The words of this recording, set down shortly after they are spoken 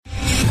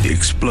The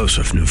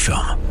explosive new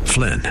film,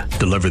 Flynn,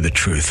 deliver the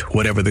truth,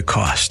 whatever the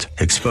cost,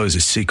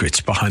 exposes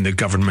secrets behind the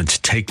government's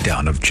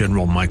takedown of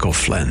General Michael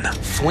Flynn.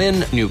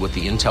 Flynn knew what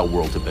the intel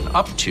world had been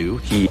up to.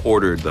 He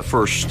ordered the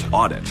first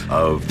audit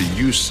of the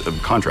use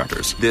of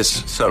contractors.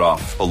 This set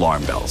off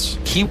alarm bells.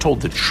 He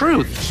told the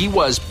truth. He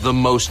was the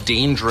most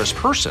dangerous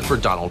person for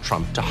Donald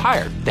Trump to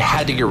hire. They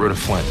had to get rid of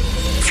Flynn.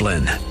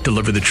 Flynn,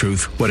 deliver the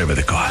truth, whatever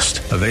the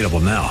cost. Available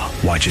now.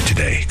 Watch it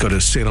today. Go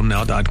to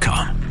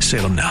salemnow.com.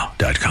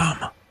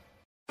 salemnow.com.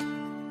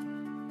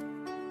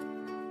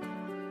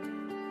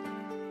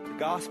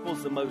 The gospel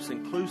is the most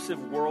inclusive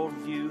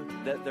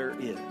worldview that there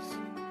is.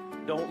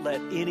 Don't let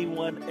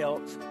anyone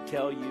else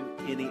tell you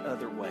any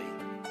other way.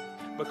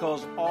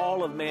 Because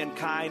all of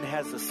mankind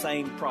has the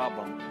same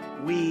problem.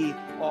 We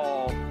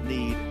all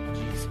need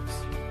Jesus.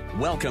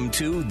 Welcome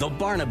to The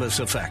Barnabas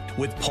Effect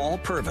with Paul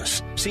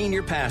Purvis,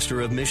 Senior Pastor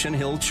of Mission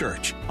Hill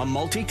Church, a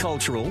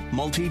multicultural,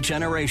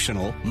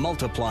 multi-generational,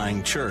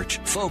 multiplying church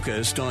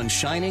focused on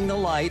shining the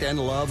light and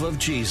love of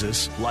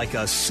Jesus like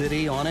a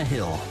city on a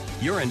hill.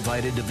 You're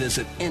invited to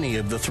visit any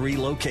of the 3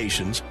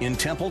 locations in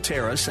Temple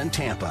Terrace and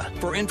Tampa.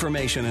 For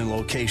information and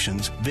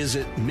locations,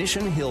 visit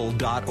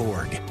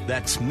missionhill.org.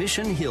 That's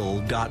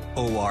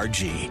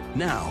missionhill.org.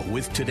 Now,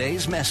 with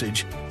today's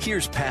message,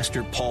 here's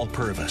Pastor Paul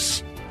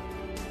Purvis.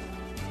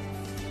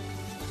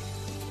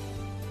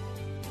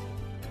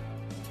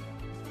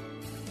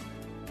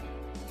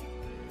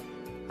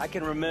 I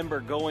can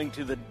remember going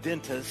to the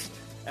dentist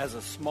as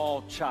a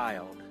small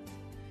child,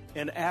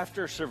 and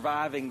after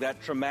surviving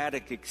that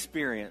traumatic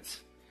experience,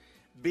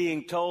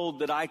 being told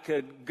that I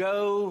could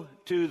go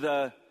to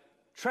the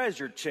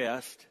treasure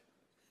chest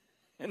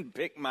and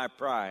pick my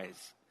prize.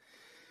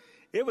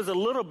 It was a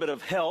little bit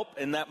of help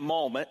in that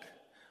moment.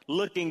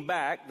 Looking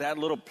back, that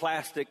little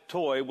plastic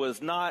toy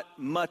was not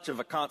much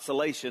of a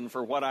consolation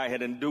for what I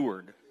had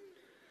endured.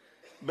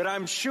 But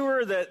I'm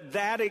sure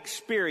that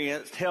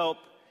experience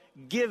helped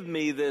give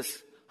me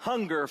this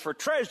hunger for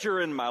treasure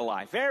in my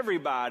life.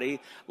 Everybody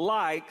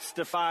likes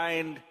to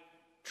find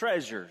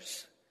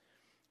treasures.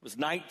 It was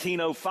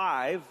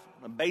 1905,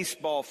 a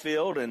baseball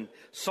field in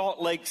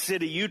Salt Lake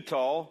City,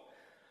 Utah.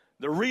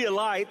 The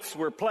Realites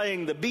were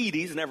playing the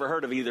Beatties. Never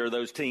heard of either of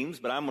those teams,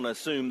 but I'm going to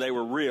assume they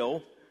were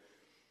real.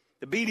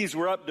 The Beatties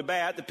were up to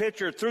bat. The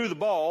pitcher threw the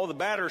ball. The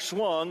batter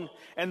swung,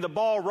 and the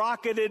ball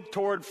rocketed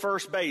toward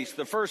first base.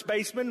 The first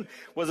baseman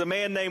was a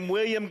man named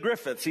William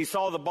Griffiths. He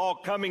saw the ball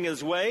coming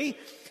his way.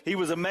 He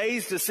was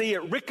amazed to see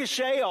it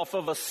ricochet off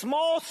of a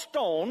small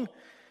stone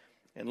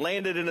and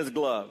landed in his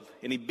glove,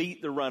 and he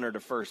beat the runner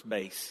to first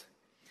base.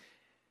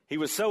 He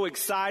was so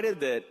excited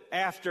that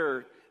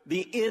after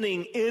the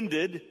inning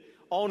ended,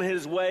 on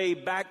his way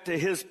back to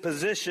his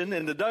position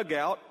in the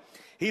dugout,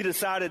 he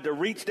decided to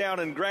reach down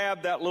and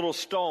grab that little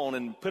stone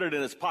and put it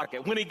in his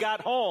pocket. When he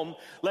got home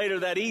later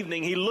that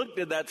evening, he looked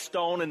at that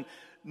stone and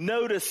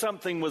noticed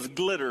something was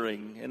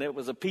glittering, and it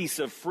was a piece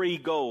of free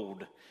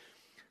gold.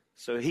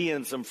 So he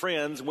and some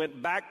friends went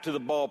back to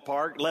the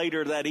ballpark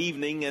later that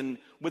evening, and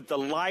with the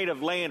light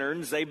of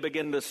lanterns, they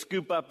began to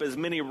scoop up as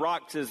many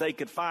rocks as they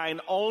could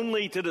find,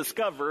 only to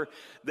discover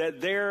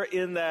that there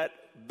in that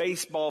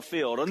baseball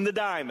field, on the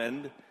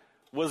diamond,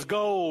 was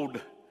gold.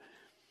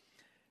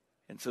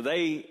 And so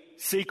they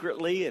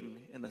secretly and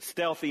in a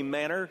stealthy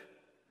manner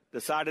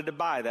decided to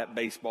buy that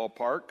baseball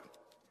park.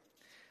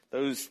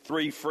 Those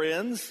 3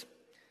 friends,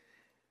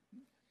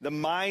 the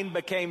mine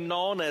became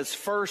known as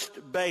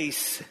First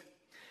Base,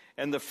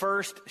 and the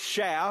first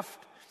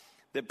shaft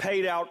that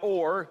paid out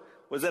ore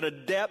was at a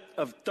depth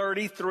of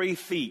 33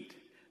 feet.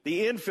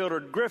 The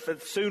infielder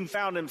Griffith soon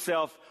found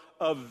himself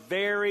a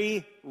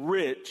very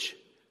rich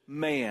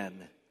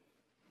man.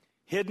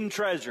 Hidden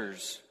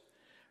treasures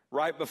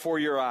right before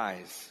your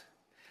eyes.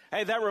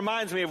 Hey, that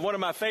reminds me of one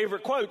of my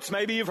favorite quotes.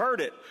 Maybe you've heard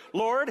it.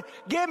 Lord,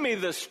 give me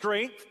the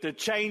strength to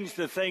change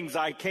the things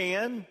I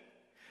can,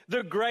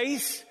 the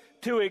grace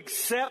to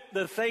accept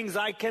the things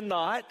I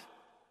cannot,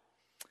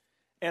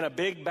 and a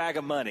big bag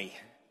of money.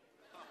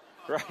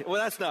 Right?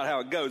 Well, that's not how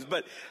it goes.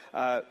 But,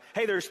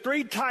 hey, there's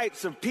 3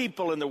 types of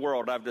people in the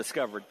world I've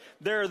discovered.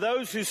 There are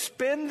those who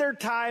spend their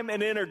time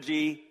and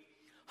energy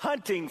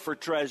hunting for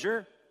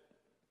treasure.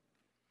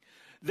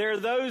 There are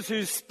those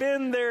who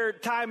spend their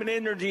time and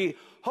energy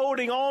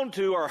holding on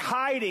to or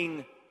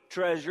hiding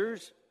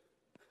treasures.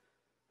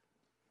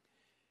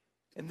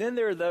 And then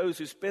there are those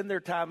who spend their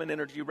time and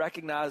energy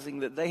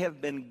recognizing that they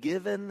have been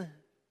given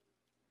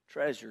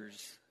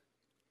treasures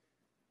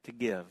to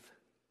give.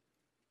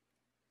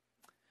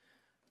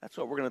 That's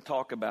what we're going to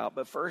talk about.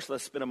 But first,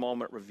 let's spend a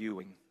moment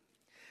reviewing.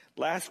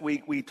 Last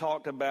week, we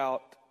talked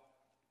about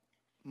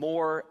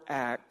more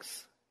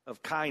acts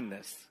of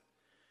kindness.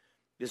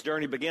 This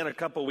journey began a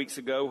couple weeks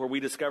ago where we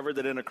discovered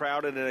that in a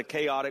crowded and a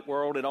chaotic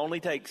world, it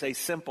only takes a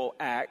simple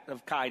act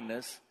of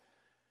kindness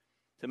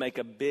to make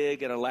a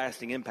big and a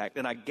lasting impact.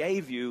 And I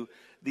gave you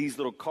these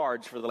little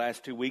cards for the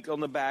last 2 weeks.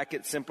 On the back,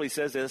 it simply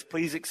says this: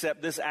 please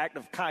accept this act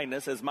of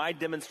kindness as my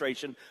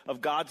demonstration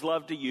of God's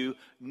love to you,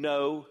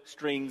 no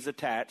strings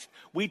attached.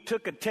 We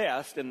took a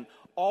test in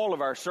all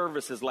of our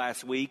services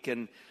last week,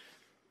 and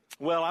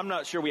Well, I'm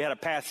not sure we had a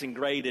passing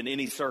grade in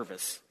any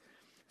service.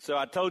 So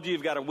I told you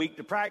you've got a week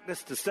to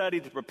practice, to study,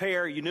 to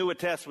prepare. You knew a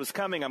test was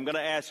coming. I'm going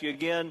to ask you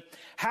again.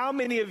 How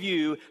many of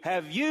you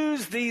have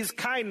used these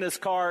kindness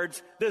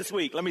cards this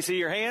week? Let me see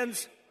your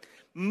hands.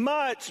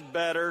 Much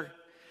better.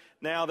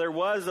 Now, there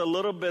was a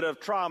little bit of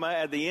trauma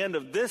at the end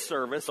of this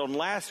service on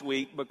last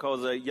week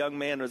because a young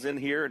man was in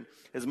here and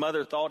his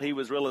mother thought he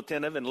was real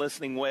attentive and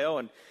listening well.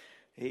 And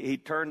he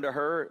turned to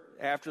her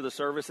after the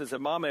service and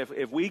said, Mama,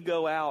 if we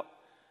go out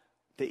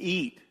to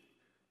eat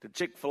to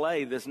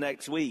Chick-fil-A this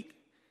next week,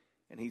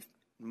 and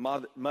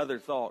mother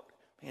thought,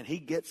 man, he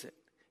gets it.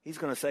 He's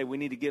going to say we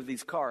need to give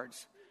these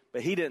cards.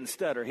 But he didn't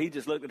stutter. He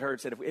just looked at her and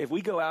said, if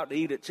we go out to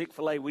eat at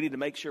Chick-fil-A, we need to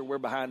make sure we're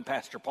behind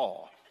Pastor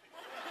Paul.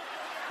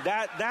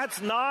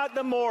 That's not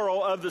the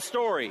moral of the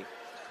story.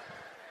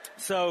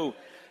 So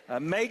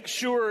make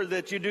sure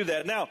that you do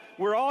that. Now,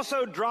 we're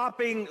also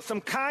dropping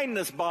some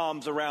kindness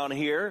bombs around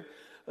here.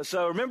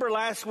 So remember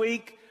last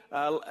week,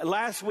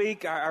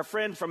 our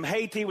friend from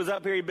Haiti was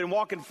up here. He'd been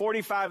walking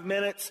 45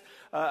 minutes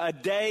a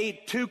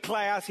day to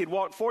class. He'd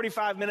walked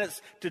 45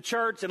 minutes to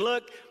church. And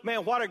look,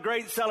 man, what a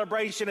great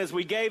celebration as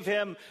we gave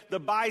him the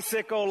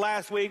bicycle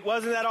last week.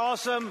 Wasn't that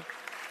awesome?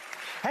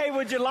 Hey,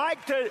 would you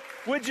like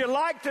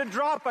to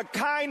drop a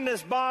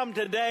kindness bomb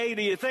today?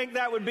 Do you think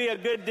that would be a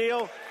good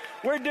deal?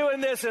 We're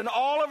doing this in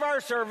all of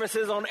our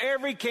services on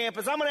every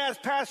campus. I'm going to ask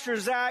Pastor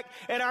Zach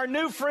and our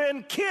new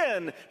friend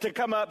Ken to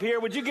come up here.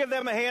 Would you give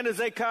them a hand as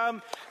they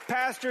come?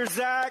 Pastor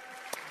Zach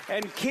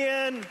and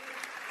Ken.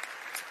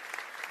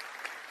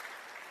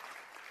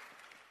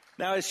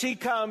 Now, as she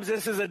comes,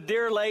 this is a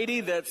dear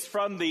lady that's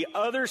from the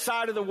other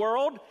side of the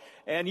world.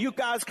 And you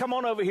guys come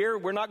on over here.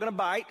 We're not going to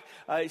bite.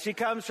 She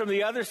comes from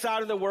the other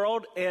side of the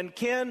world. And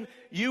Ken,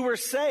 you were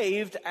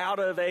saved out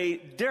of a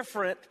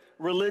different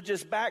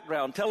religious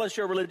background. Tell us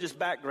your religious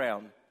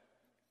background.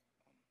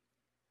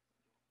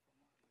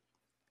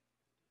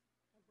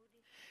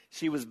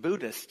 She was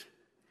Buddhist.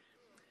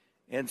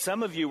 And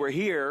some of you were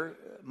here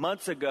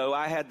months ago.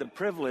 I had the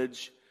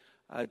privilege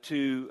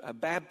to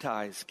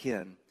baptize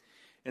Ken.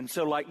 And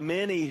so like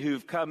many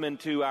who've come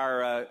into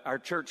our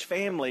church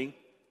family,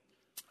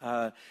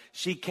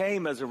 she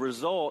came as a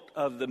result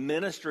of the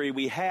ministry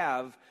we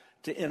have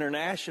to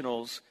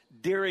internationals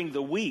during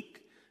the week.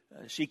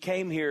 She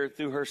came here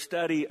through her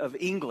study of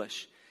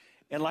English.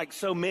 And like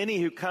so many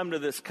who come to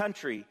this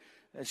country,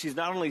 she's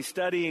not only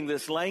studying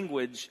this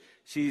language,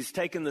 she's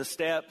taken the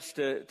steps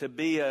to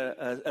be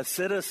a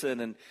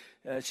citizen,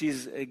 and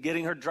she's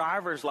getting her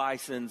driver's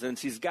license, and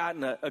she's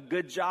gotten a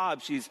good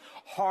job. She's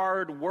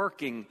hard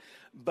working.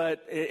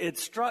 But it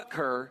struck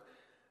her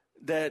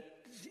that,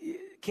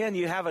 Ken,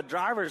 you have a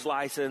driver's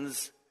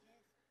license,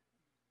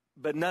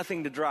 but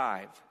nothing to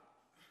drive.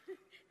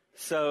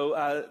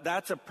 So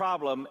that's a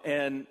problem,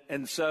 and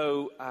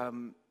so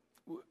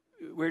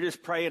we're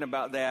just praying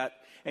about that.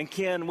 And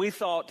Ken, we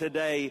thought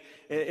today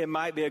it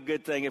might be a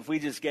good thing if we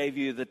just gave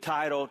you the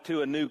title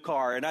to a new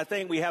car. And I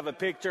think we have a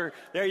picture.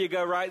 There you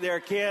go right there,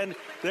 Ken.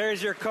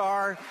 There's your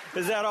car.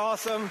 Is that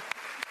awesome?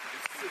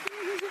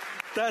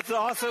 That's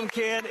awesome,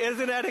 Ken.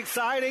 Isn't that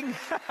exciting?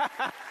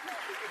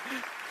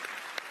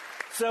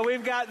 So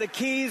we've got the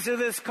keys to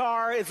this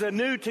car. It's a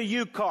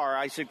new-to-you car.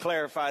 I should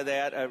clarify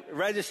that. A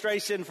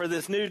registration for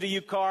this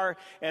new-to-you car,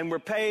 and we're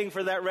paying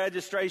for that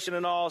registration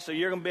and all, so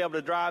you're going to be able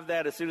to drive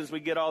that as soon as we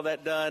get all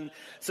that done.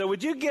 So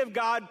would you give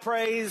God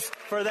praise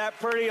for that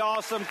pretty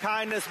awesome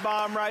kindness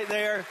bomb right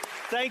there?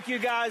 Thank you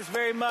guys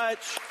very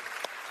much.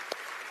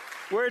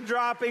 We're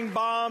dropping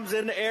bombs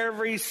in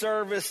every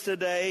service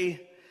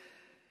today.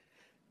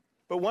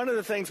 But one of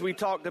the things we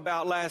talked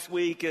about last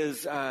week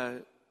is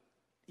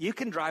you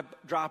can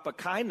drop a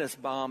kindness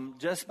bomb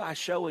just by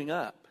showing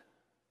up.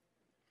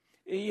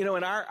 You know,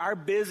 in our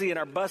busy and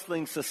our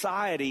bustling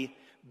society,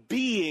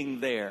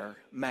 being there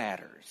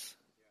matters.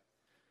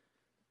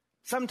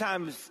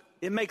 Sometimes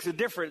it makes a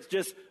difference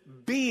just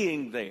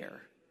being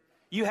there.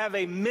 You have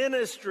a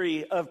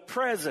ministry of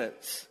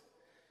presence.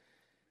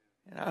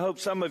 And I hope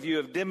some of you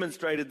have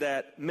demonstrated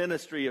that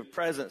ministry of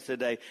presence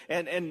today.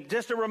 And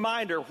just a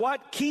reminder,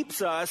 what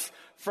keeps us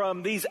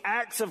from these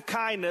acts of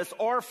kindness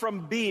or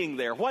from being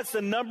there? What's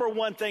the number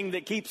one thing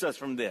that keeps us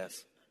from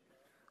this?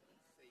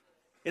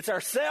 It's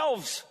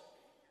ourselves.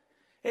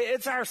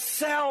 It's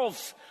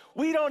ourselves.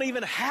 We don't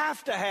even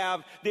have to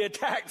have the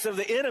attacks of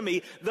the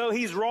enemy, though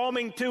he's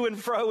roaming to and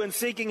fro and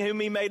seeking whom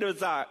he may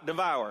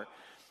devour.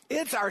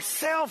 It's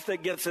ourself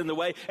that gets in the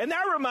way. And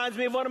that reminds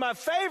me of one of my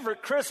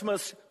favorite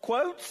Christmas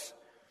quotes.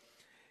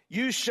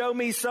 You show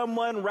me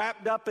someone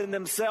wrapped up in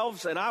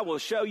themselves, and I will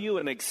show you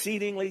an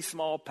exceedingly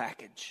small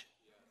package.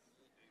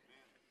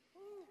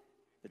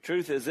 The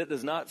truth is, it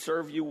does not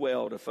serve you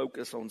well to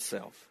focus on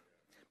self.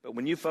 But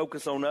when you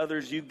focus on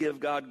others, you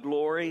give God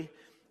glory,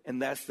 and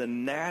that's the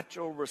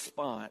natural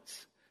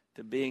response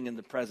to being in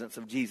the presence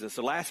of Jesus.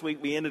 So last week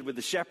we ended with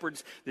the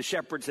shepherds. The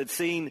shepherds had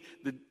seen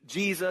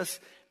Jesus,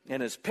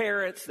 and his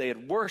parents. They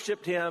had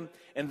worshiped him,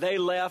 and they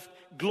left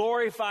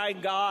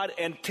glorifying God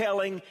and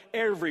telling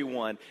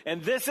everyone.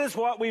 And this is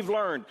what we've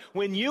learned.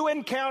 When you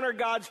encounter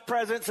God's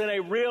presence in a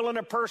real and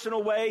a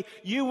personal way,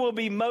 you will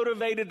be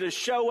motivated to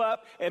show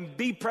up and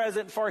be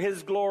present for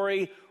his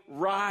glory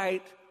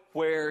right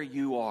where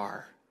you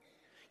are.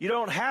 You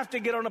don't have to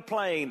get on a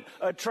plane,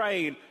 a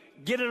train,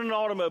 get in an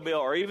automobile,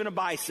 or even a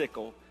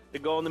bicycle to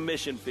go on the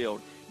mission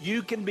field.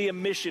 You can be a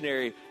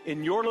missionary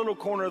in your little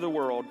corner of the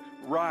world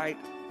right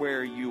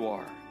where you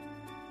are.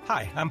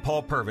 Hi, I'm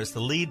Paul Purvis,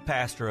 the lead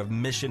pastor of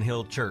Mission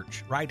Hill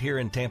Church right here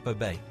in Tampa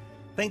Bay.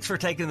 Thanks for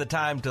taking the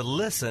time to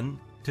listen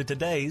to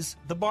today's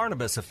The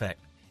Barnabas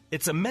Effect.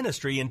 It's a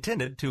ministry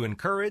intended to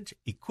encourage,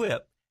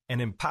 equip, and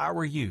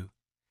empower you.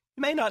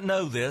 You may not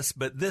know this,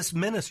 but this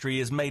ministry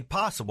is made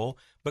possible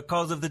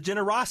because of the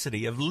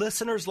generosity of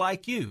listeners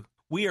like you.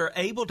 We are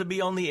able to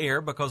be on the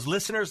air because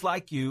listeners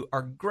like you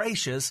are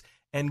gracious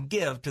and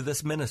give to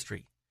this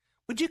ministry.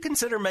 Would you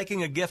consider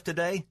making a gift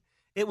today?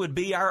 It would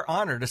be our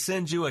honor to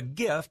send you a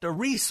gift, a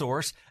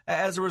resource,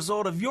 as a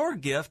result of your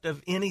gift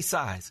of any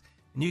size.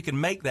 And you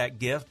can make that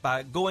gift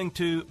by going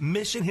to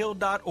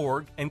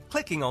missionhill.org and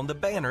clicking on the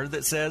banner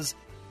that says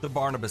The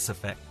Barnabas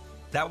Effect.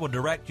 That will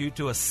direct you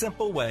to a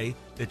simple way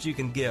that you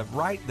can give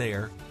right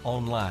there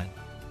online.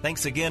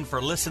 Thanks again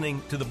for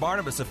listening to The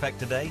Barnabas Effect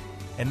today.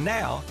 And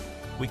now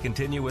we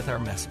continue with our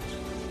message.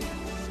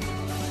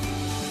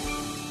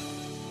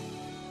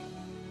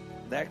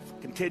 That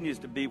continues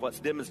to be what's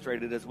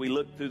demonstrated as we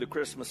look through the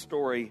Christmas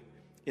story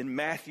in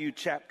Matthew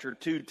chapter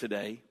 2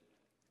 today.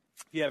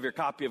 If you have your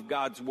copy of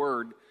God's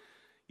Word,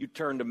 you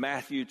turn to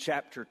Matthew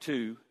chapter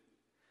 2.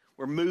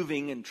 We're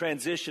moving and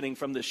transitioning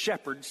from the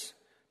shepherds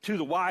to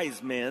the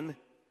wise men.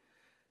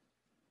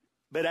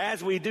 But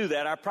as we do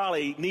that, I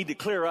probably need to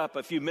clear up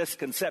a few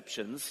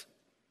misconceptions.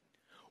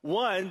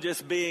 One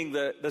just being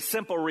the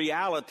simple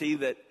reality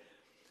that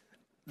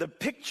the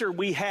picture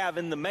we have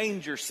in the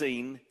manger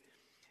scene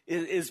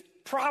is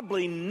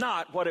probably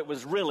not what it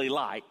was really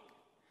like.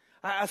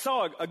 I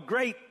saw a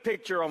great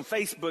picture on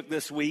Facebook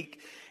this week,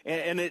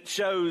 and it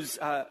shows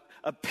a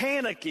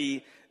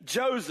panicky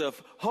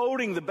Joseph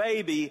holding the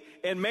baby,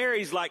 and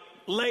Mary's like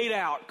laid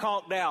out,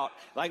 conked out.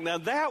 Like, now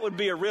that would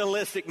be a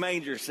realistic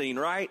manger scene,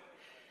 right?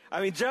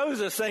 I mean,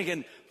 Joseph's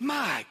thinking,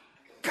 my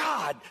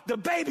God, the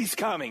baby's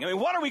coming. I mean,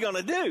 what are we going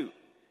to do?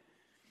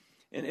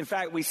 And in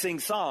fact, we sing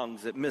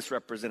songs that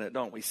misrepresent it,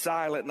 don't we?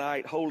 Silent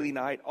night, holy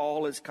night,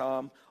 all is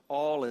calm,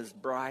 all is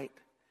bright.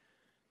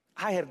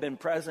 I have been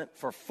present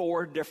for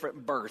 4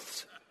 different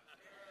births,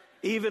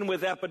 even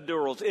with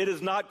epidurals. It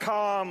is not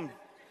calm.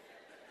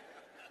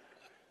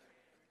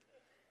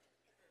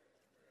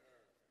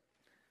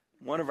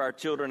 One of our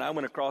children, I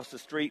went across the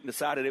street and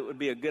decided it would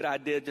be a good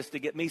idea just to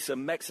get me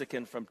some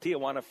Mexican from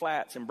Tijuana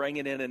Flats and bring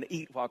it in and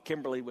eat while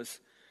Kimberly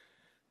was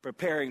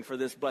preparing for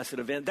this blessed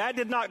event. That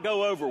did not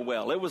go over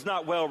well. It was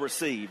not well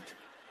received.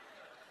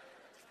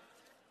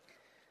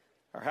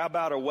 Or how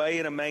about away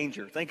in a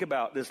manger? Think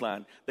about this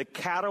line. The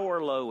cattle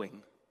are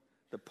lowing.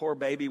 The poor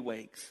baby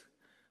wakes.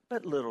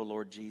 But little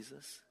Lord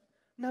Jesus,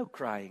 no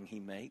crying he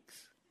makes.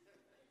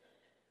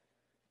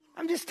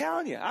 I'm just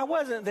telling you, I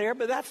wasn't there,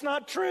 but that's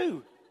not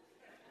true.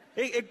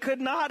 It could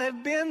not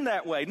have been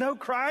that way. No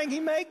crying he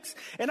makes.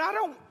 And I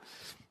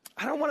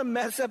don't want to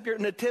mess up your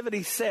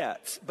nativity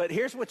sets, but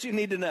here's what you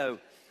need to know.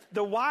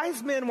 The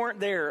wise men weren't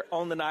there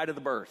on the night of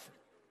the birth.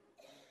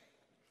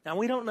 Now,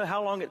 we don't know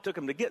how long it took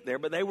them to get there,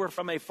 but they were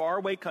from a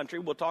faraway country.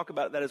 We'll talk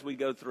about that as we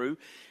go through.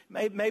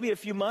 Maybe a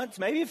few months,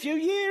 maybe a few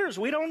years.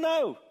 We don't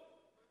know.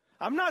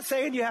 I'm not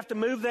saying you have to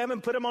move them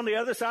and put them on the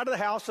other side of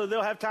the house so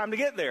they'll have time to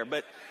get there,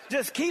 but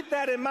just keep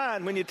that in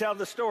mind when you tell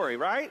the story,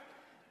 right?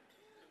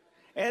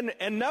 And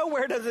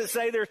nowhere does it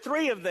say there are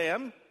 3 of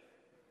them.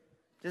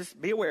 Just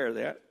be aware of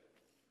that.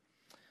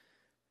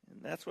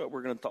 And that's what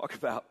we're going to talk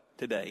about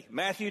today.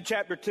 Matthew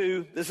chapter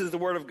 2, this is the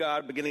word of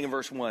God, beginning in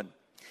verse 1.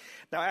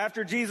 Now,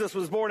 after Jesus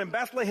was born in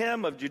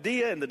Bethlehem of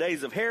Judea in the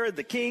days of Herod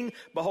the king,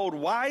 behold,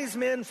 wise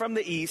men from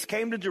the east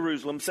came to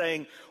Jerusalem,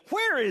 saying,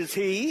 where is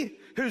he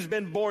who's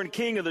been born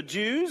king of the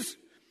Jews?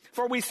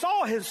 For we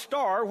saw his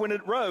star when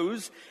it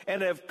rose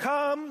and have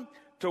come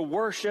to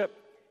worship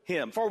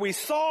him. For we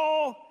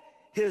saw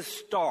his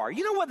star.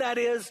 You know what that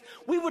is?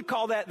 We would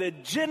call that the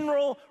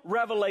general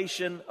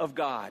revelation of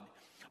God.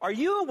 Are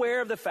you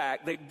aware of the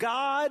fact that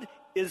God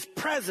is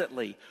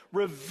presently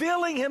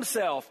revealing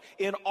himself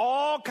in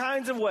all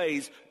kinds of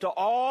ways to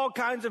all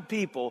kinds of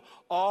people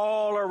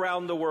all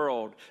around the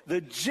world?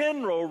 The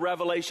general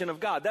revelation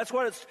of God. That's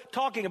what it's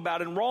talking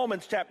about in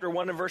Romans chapter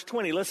 1 and verse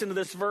 20. Listen to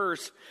this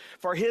verse.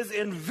 For his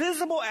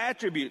invisible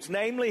attributes,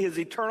 namely his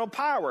eternal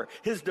power,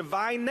 his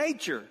divine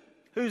nature.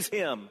 Who's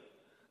him?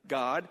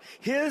 God.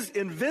 His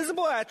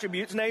invisible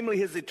attributes, namely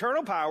his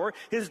eternal power,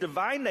 his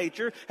divine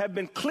nature, have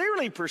been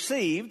clearly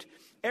perceived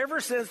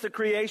ever since the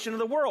creation of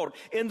the world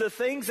in the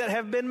things that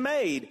have been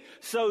made.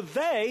 So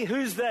they,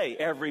 who's they?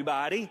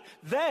 Everybody.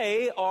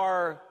 They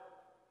are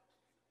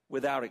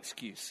without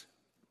excuse.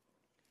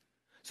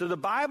 So the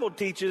Bible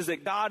teaches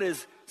that God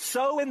is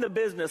so in the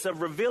business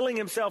of revealing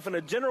himself in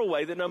a general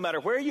way that no matter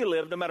where you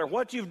live, no matter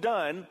what you've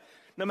done,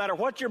 no matter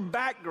what your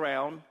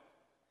background,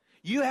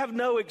 you have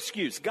no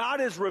excuse. God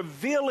is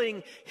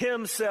revealing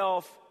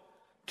himself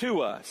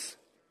to us.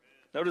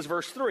 Notice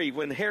verse 3.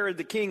 When Herod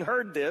the king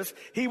heard this,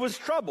 he was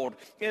troubled,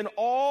 and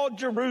all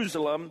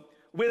Jerusalem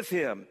with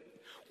him.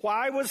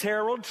 Why was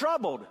Herod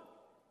troubled?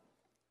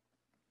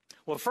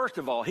 Well, first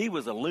of all, he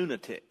was a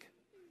lunatic.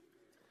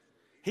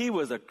 He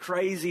was a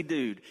crazy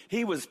dude.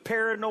 He was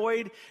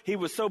paranoid. He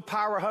was so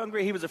power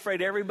hungry. He was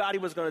afraid everybody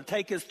was going to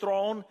take his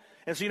throne.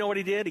 And so you know what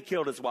he did? He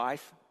killed his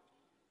wife.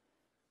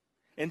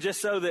 And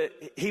just so that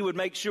he would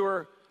make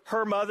sure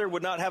her mother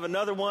would not have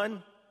another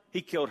one,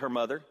 he killed her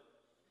mother.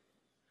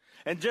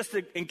 And just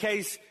in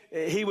case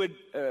he would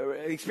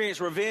experience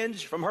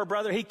revenge from her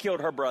brother, he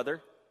killed her brother.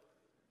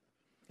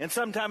 And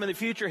sometime in the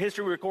future,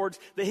 history records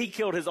that he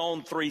killed his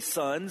own 3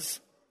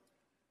 sons.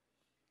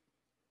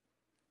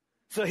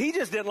 So he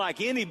just didn't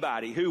like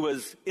anybody who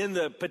was in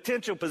the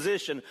potential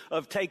position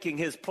of taking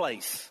his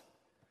place.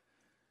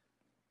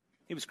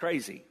 He was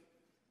crazy.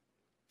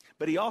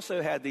 But he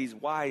also had these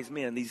wise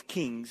men, these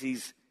kings,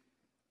 these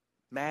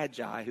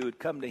magi who had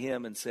come to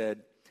him and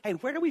said, hey,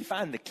 where do we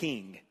find the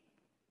king?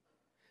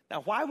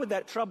 Now, why would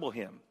that trouble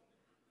him?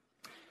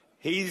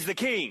 He's the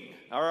king,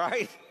 all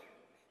right?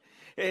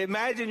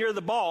 Imagine you're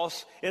the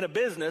boss in a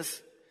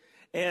business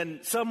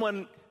and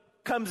someone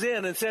comes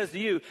in and says to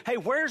you, hey,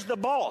 where's the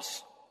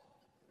boss?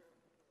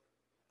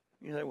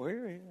 You say, well,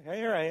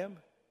 here I am.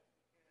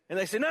 And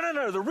they say,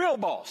 no, the real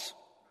boss.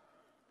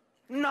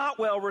 Not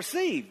well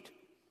received.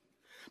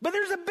 But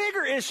there's a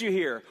bigger issue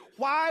here.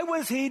 Why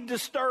was he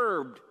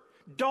disturbed?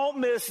 Don't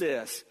miss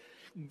this.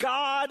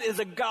 God is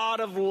a God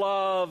of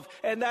love,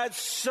 and that's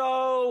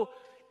so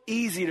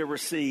easy to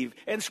receive.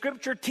 And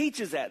Scripture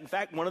teaches that. In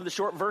fact, one of the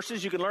short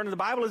verses you can learn in the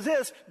Bible is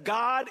this: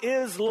 God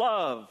is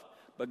love,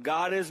 but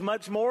God is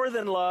much more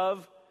than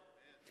love.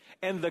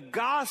 And the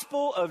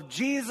gospel of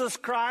Jesus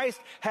Christ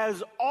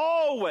has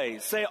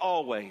always, say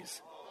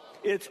always,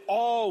 it's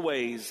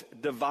always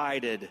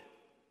divided.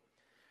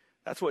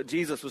 That's what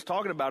Jesus was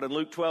talking about in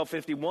Luke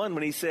 12:51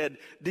 when he said,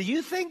 do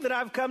you think that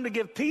I've come to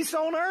give peace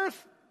on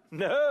earth?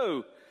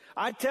 No,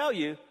 I tell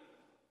you,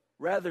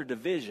 rather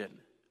division.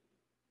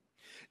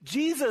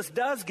 Jesus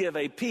does give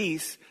a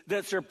peace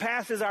that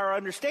surpasses our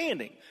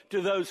understanding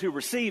to those who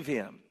receive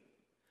him.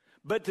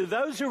 But to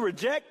those who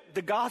reject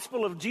the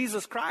gospel of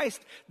Jesus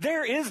Christ,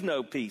 there is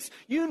no peace.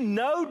 You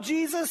know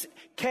Jesus,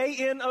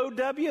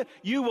 K-N-O-W,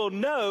 you will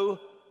know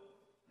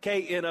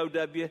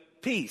K-N-O-W,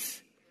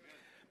 peace.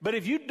 But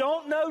if you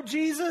don't know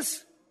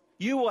Jesus,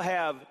 you will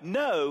have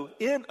no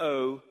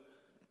N-O,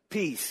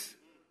 peace.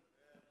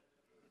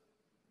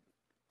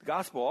 The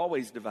gospel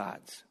always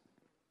divides.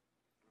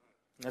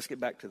 Let's get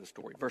back to the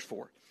story. Verse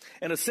 4.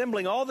 And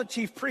assembling all the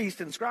chief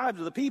priests and scribes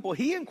of the people,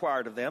 he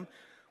inquired of them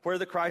where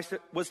the Christ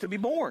was to be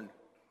born.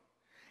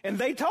 And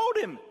they told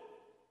him.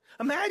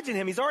 Imagine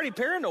him. He's already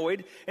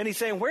paranoid, and he's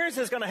saying, where is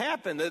this going to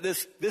happen?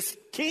 This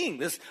king,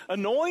 this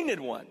anointed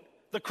one,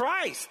 the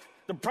Christ,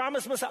 the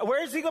promised Messiah,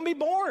 where is he going to be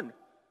born?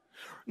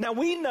 Now,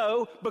 we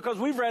know, because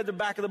we've read the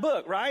back of the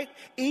book, right?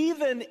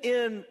 Even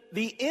in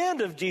the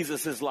end of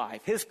Jesus'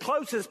 life, his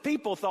closest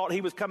people thought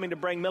he was coming to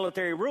bring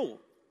military rule.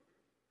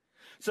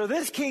 So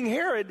this King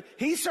Herod,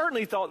 he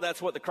certainly thought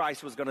that's what the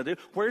Christ was going to do.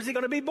 Where's he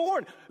going to be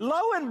born?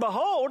 Lo and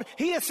behold,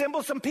 he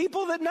assembled some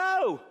people that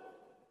know.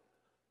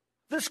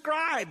 The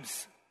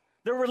scribes,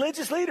 the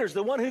religious leaders,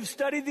 the one who've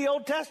studied the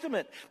Old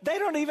Testament. They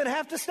don't even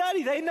have to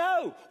study. They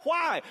know.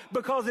 Why?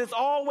 Because it's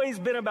always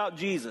been about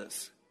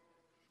Jesus.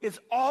 It's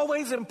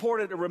always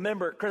important to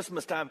remember at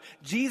Christmas time,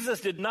 Jesus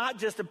did not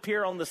just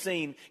appear on the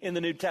scene in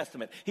the New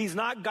Testament. He's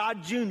not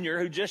God Jr.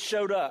 who just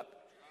showed up.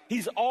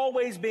 He's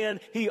always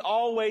been, he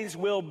always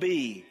will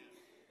be.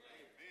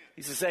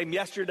 He's the same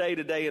yesterday,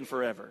 today, and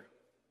forever.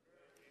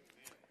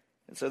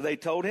 And so they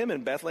told him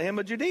in Bethlehem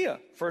of Judea,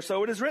 for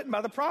so it is written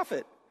by the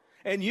prophet.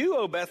 And you,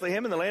 O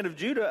Bethlehem, in the land of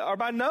Judah, are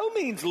by no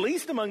means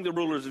least among the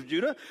rulers of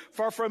Judah,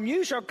 for from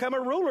you shall come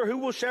a ruler who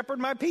will shepherd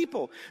my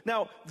people.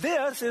 Now,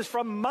 this is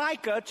from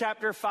Micah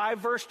chapter 5,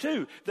 verse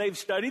 2. They've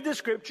studied the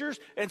scriptures,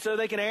 and so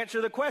they can answer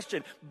the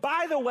question.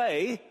 By the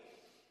way,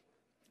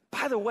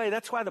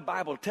 that's why the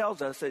Bible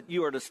tells us that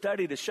you are to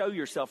study to show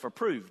yourself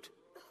approved.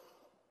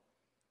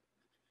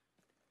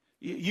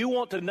 You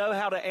want to know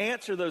how to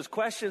answer those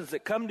questions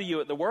that come to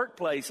you at the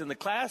workplace, in the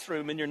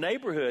classroom, in your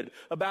neighborhood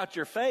about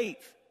your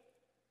faith.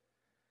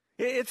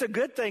 It's a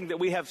good thing that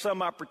we have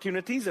some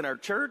opportunities in our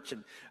church,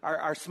 and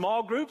our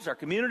small groups, our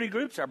community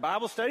groups, our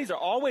Bible studies are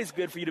always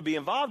good for you to be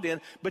involved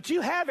in, but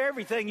you have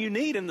everything you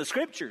need in the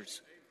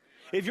scriptures.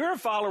 If you're a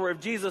follower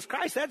of Jesus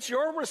Christ, that's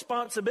your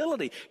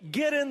responsibility.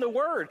 Get in the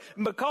Word.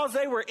 And because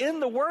they were in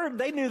the Word,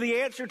 they knew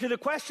the answer to the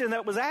question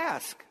that was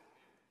asked.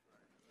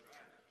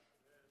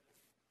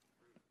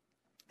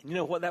 And you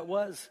know what that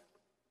was?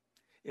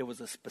 It was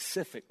a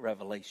specific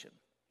revelation.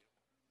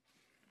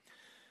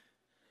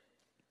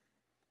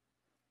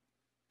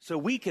 So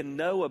we can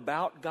know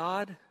about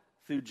God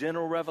through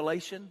general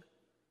revelation,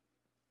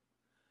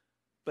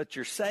 but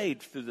you're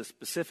saved through the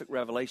specific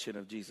revelation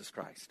of Jesus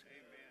Christ.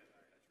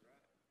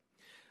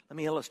 Let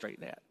me illustrate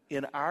that.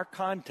 In our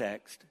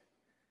context,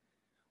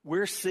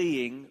 we're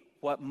seeing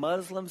what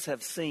Muslims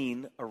have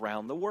seen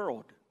around the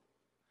world.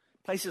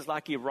 Places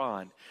like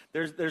Iran.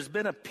 There's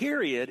been a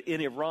period in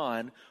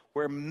Iran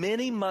where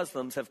many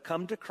Muslims have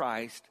come to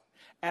Christ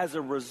as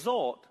a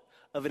result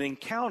of an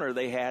encounter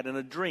they had in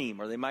a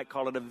dream, or they might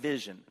call it a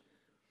vision.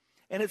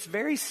 And it's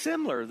very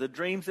similar, the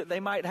dreams that they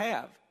might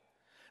have.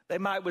 They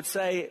would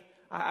say,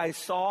 I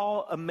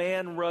saw a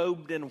man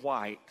robed in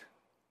white.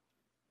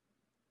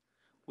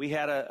 We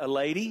had a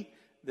lady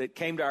that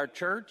came to our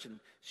church, and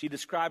she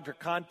described her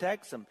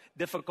context, some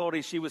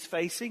difficulties she was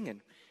facing,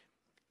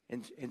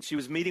 and she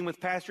was meeting with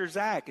Pastor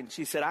Zach, and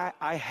she said,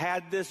 I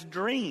had this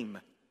dream.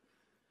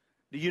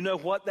 Do you know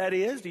what that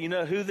is? Do you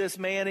know who this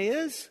man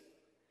is?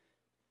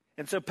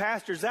 And so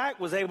Pastor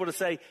Zach was able to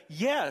say,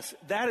 yes,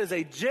 that is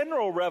a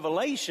general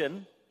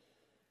revelation,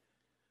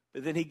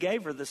 but then he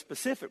gave her the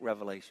specific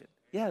revelation.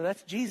 Yeah,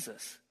 that's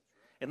Jesus.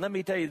 And let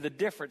me tell you the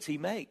difference he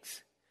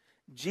makes.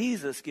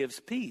 Jesus gives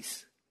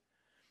peace.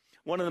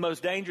 One of the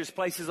most dangerous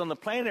places on the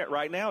planet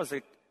right now is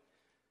the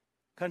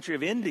country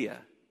of India.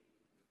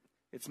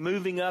 It's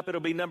moving up. It'll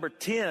be number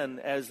 10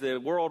 as the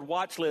World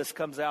Watch List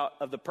comes out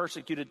of the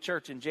persecuted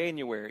church in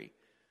January.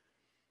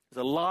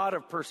 There's a lot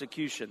of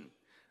persecution.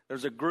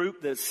 There's a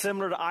group that's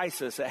similar to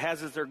ISIS that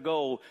has as their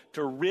goal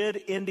to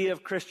rid India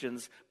of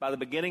Christians by the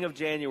beginning of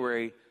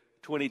January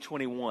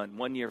 2021,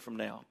 1 year from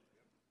now.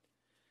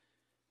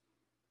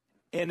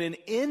 And in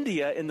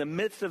India, in the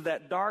midst of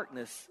that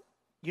darkness,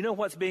 you know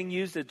what's being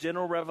used as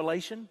general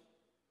revelation?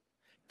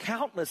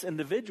 Countless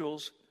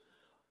individuals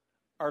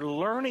are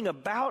learning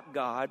about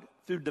God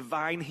through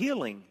divine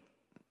healing.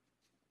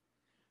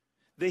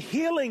 The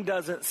healing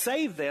doesn't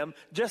save them,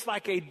 just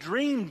like a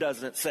dream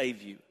doesn't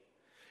save you.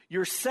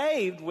 You're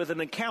saved with an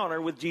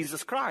encounter with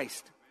Jesus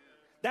Christ.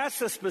 That's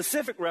the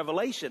specific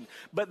revelation.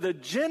 But the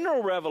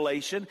general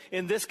revelation,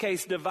 in this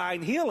case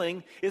divine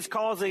healing, is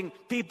causing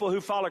people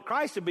who follow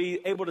Christ to be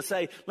able to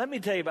say, let me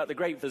tell you about the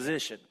great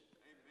physician.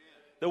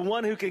 The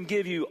one who can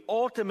give you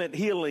ultimate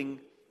healing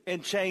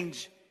and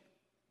change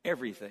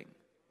everything.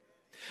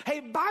 Hey,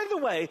 by the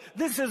way,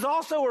 this is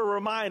also a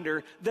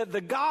reminder that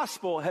the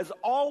gospel has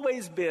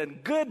always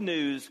been good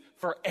news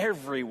for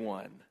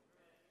everyone.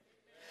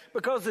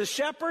 Because the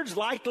shepherds,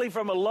 likely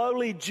from a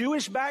lowly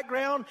Jewish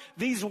background,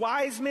 these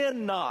wise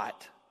men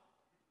not.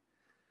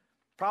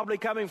 Probably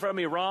coming from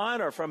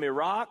Iran or from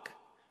Iraq,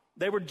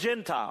 they were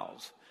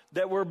Gentiles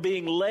that were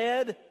being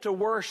led to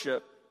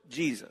worship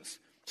Jesus.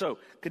 So,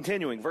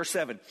 continuing, verse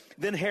 7.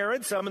 Then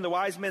Herod summoned the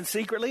wise men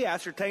secretly,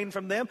 ascertained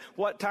from them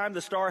what time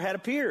the star had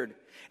appeared.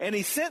 And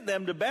he sent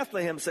them to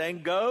Bethlehem,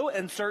 saying, go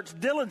and search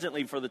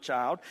diligently for the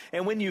child,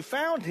 and when you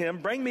found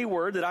him, bring me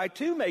word that I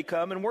too may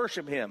come and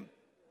worship him.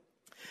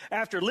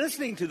 After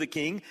listening to the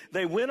king,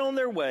 they went on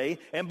their way,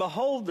 and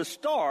behold, the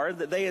star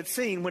that they had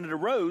seen when it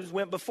arose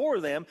went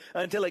before them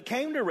until it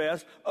came to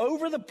rest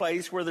over the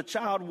place where the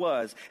child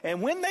was.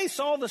 And when they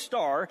saw the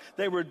star,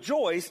 they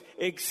rejoiced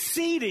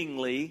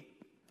exceedingly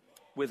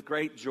with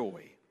great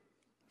joy.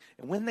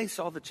 And when they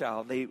saw the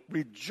child, they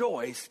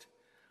rejoiced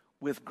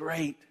with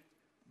great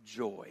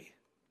joy.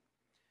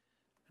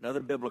 Another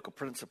biblical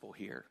principle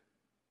here.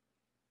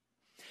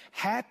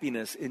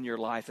 Happiness in your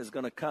life is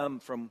going to come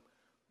from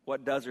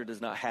what does or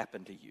does not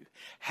happen to you.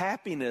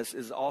 Happiness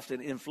is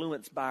often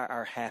influenced by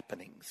our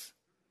happenings.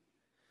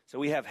 So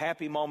we have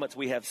happy moments,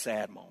 we have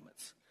sad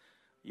moments.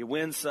 You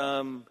win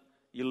some,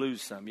 you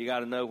lose some. You got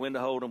to know when to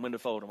hold them, when to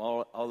fold them.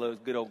 All those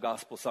good old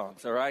gospel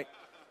songs, all right?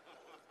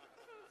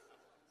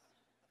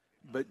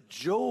 But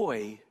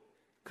joy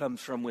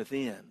comes from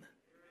within.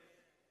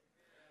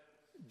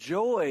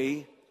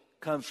 Joy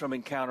comes from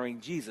encountering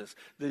Jesus.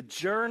 The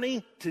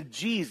journey to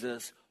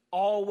Jesus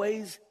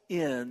always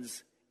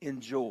ends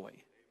in joy.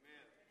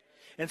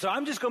 And so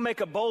I'm just going to make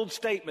a bold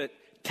statement.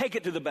 Take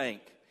it to the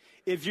bank.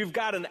 If you've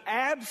got an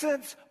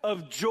absence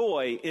of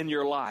joy in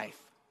your life,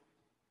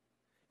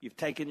 you've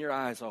taken your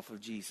eyes off of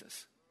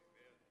Jesus.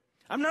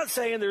 I'm not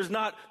saying there's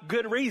not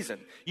good reason.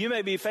 You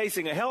may be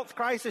facing a health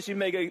crisis. You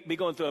may be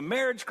going through a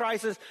marriage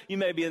crisis. You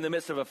may be in the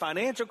midst of a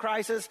financial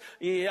crisis.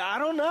 I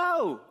don't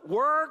know.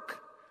 Work.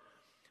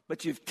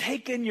 But you've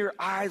taken your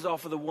eyes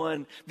off of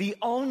the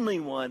only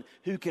one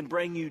who can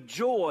bring you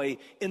joy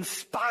in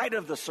spite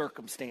of the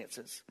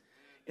circumstances,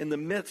 in the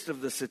midst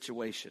of the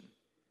situation.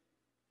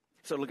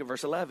 So look at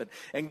verse 11.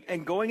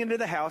 And going into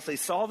the house, they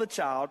saw the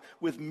child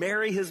with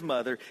Mary, his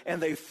mother,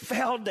 and they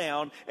fell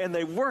down and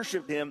they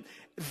worshiped him.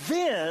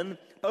 Then,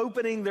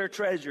 opening their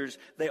treasures,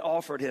 they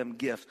offered him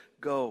gifts,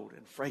 gold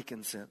and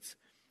frankincense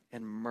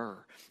and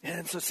myrrh.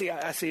 And so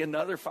I see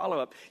another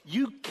follow-up.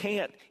 You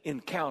can't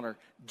encounter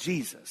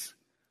Jesus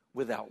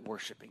without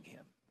worshiping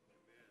him.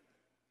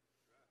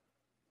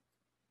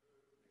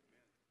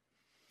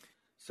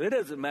 So it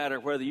doesn't matter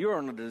whether you're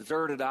on a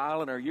deserted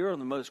island or you're on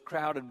the most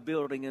crowded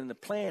building in the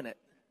planet.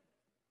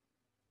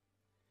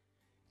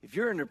 If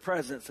you're in the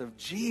presence of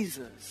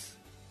Jesus,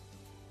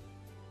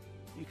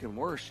 you can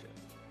worship.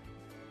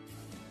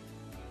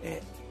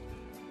 And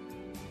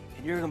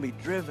And you're going to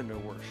be driven to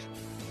worship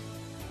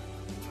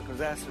because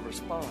that's the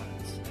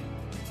response.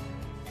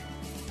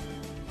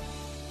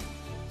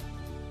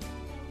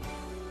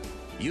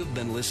 You've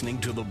been listening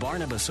to The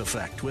Barnabas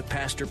Effect with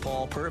Pastor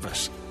Paul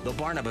Purvis. The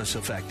Barnabas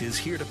Effect is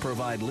here to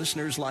provide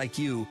listeners like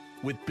you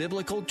with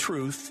biblical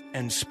truth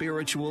and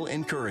spiritual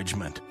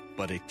encouragement.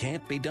 But it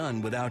can't be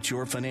done without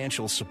your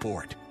financial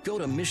support. Go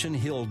to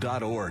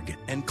missionhill.org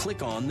and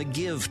click on the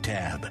Give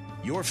tab.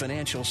 Your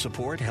financial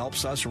support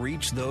helps us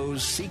reach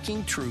those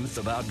seeking truth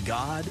about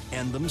God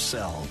and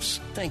themselves.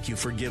 Thank you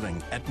for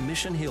giving at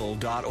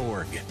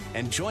missionhill.org.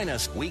 And join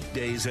us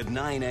weekdays at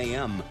 9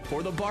 a.m.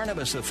 for The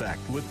Barnabas Effect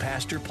with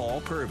Pastor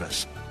Paul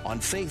Purvis on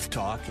Faith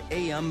Talk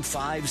AM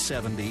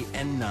 570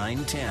 and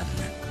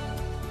 910.